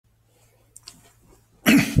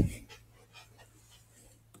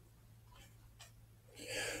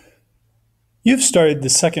You've started the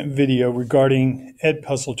second video regarding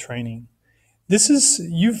Edpuzzle training.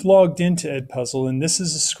 You've logged into Edpuzzle, and this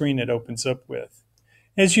is a screen it opens up with.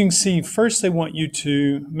 As you can see, first they want you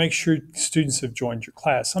to make sure students have joined your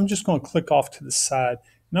class. I'm just going to click off to the side,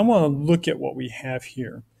 and I want to look at what we have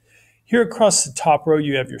here. Here across the top row,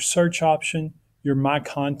 you have your search option, your My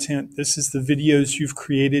Content. This is the videos you've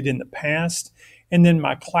created in the past, and then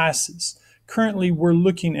My Classes. Currently, we're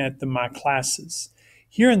looking at the My Classes.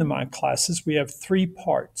 Here in the My Classes, we have three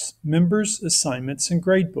parts: members, assignments, and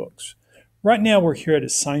gradebooks. Right now, we're here at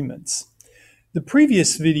assignments. The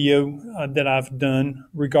previous video that I've done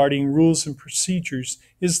regarding rules and procedures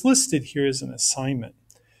is listed here as an assignment.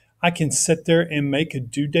 I can sit there and make a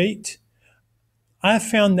due date. I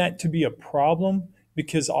found that to be a problem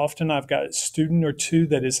because often I've got a student or two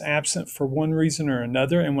that is absent for one reason or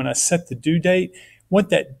another, and when I set the due date, once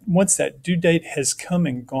that due date has come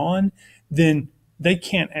and gone, then they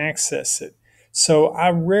can't access it. So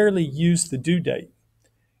I rarely use the due date.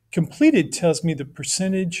 Completed tells me the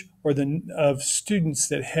percentage of students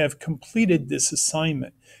that have completed this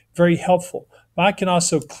assignment. Very helpful. But I can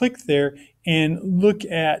also click there and look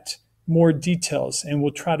at more details, and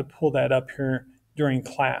we'll try to pull that up here during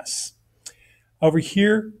class. Over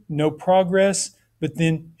here, no progress, but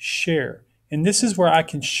then share. And this is where I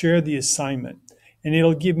can share the assignment. And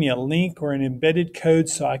it'll give me a link or an embedded code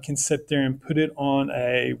so I can sit there and put it on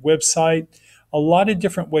a website. A lot of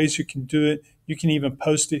different ways you can do it. You can even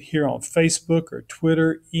post it here on Facebook or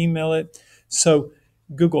Twitter, email it. So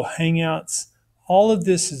Google Hangouts, all of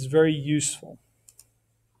this is very useful.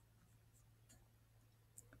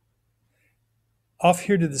 Off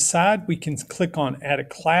here to the side, we can click on Add a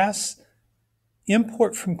Class,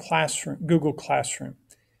 Import from Google Classroom.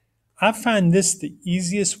 I find this the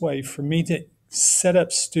easiest way for me to set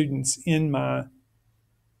up students in my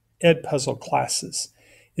Edpuzzle classes,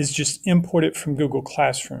 is just import it from Google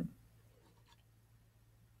Classroom.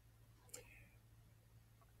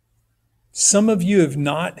 Some of you have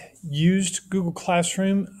not used Google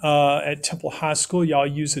Classroom at Temple High School. Y'all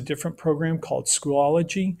use a different program called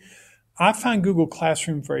Schoology. I find Google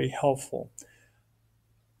Classroom very helpful.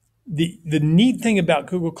 The neat thing about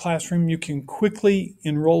Google Classroom, you can quickly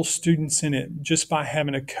enroll students in it just by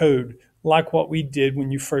having a code, like what we did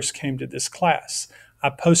when you first came to this class.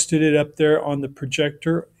 I posted it up there on the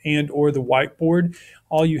projector and or the whiteboard.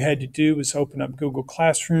 All you had to do was open up Google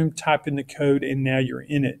Classroom, type in the code, and now you're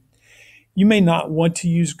in it. You may not want to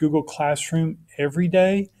use Google Classroom every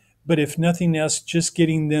day, but if nothing else, just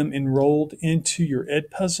getting them enrolled into your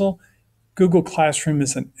Edpuzzle, Google Classroom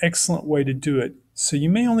is an excellent way to do it. So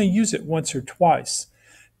you may only use it once or twice.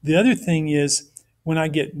 The other thing is, when I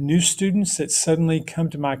get new students that suddenly come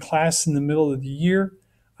to my class in the middle of the year,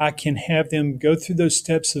 I can have them go through those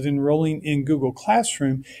steps of enrolling in Google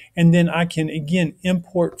Classroom, and then I can again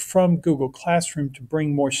import from Google Classroom to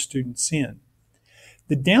bring more students in.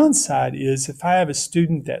 The downside is if I have a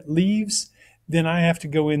student that leaves, then I have to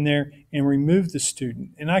go in there and remove the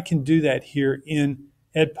student, and I can do that here in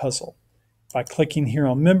Edpuzzle. By clicking here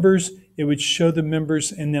on members, it would show the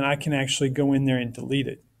members, and then I can actually go in there and delete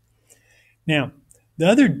it. Now, the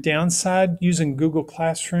other downside using Google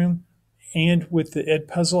Classroom and with the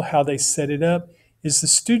Edpuzzle, how they set it up, is the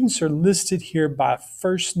students are listed here by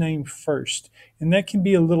first name first. And that can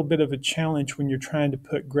be a little bit of a challenge when you're trying to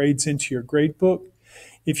put grades into your gradebook.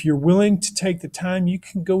 If you're willing to take the time, you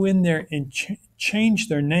can go in there and change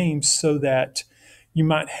their names so that you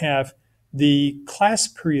might have the class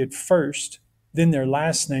period first, then their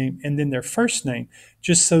last name, and then their first name,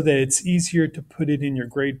 just so that it's easier to put it in your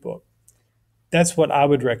gradebook. That's what I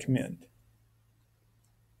would recommend.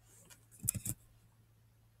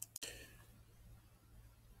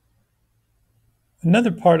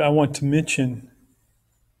 Another part I want to mention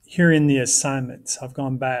here in the assignments, I've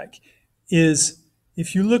gone back, is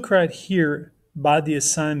if you look right here by the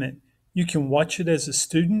assignment, you can watch it as a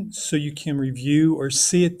student so you can review or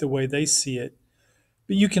see it the way they see it.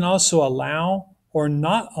 But you can also allow or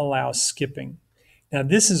not allow skipping. Now,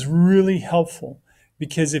 this is really helpful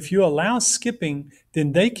because if you allow skipping,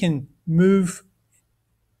 then they can move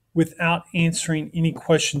without answering any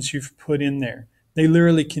questions you've put in there. They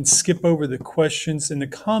literally can skip over the questions and the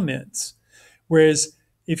comments. Whereas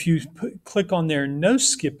if you click on there, no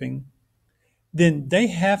skipping, then they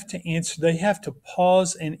have to answer. They have to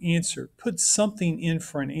pause and answer, put something in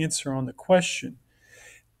for an answer on the question.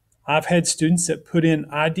 I've had students that put in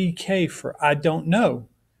IDK for I don't know,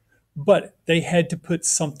 but they had to put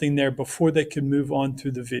something there before they could move on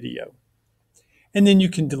through the video. And then you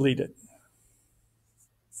can delete it.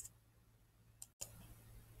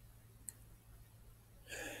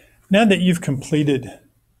 Now that you've completed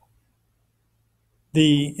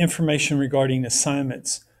the information regarding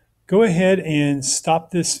assignments. Go ahead and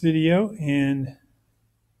stop this video, and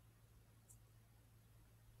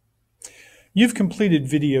you've completed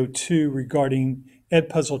video 2 regarding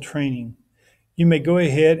Edpuzzle training. You may go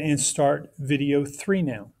ahead and start video 3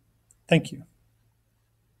 now. Thank you.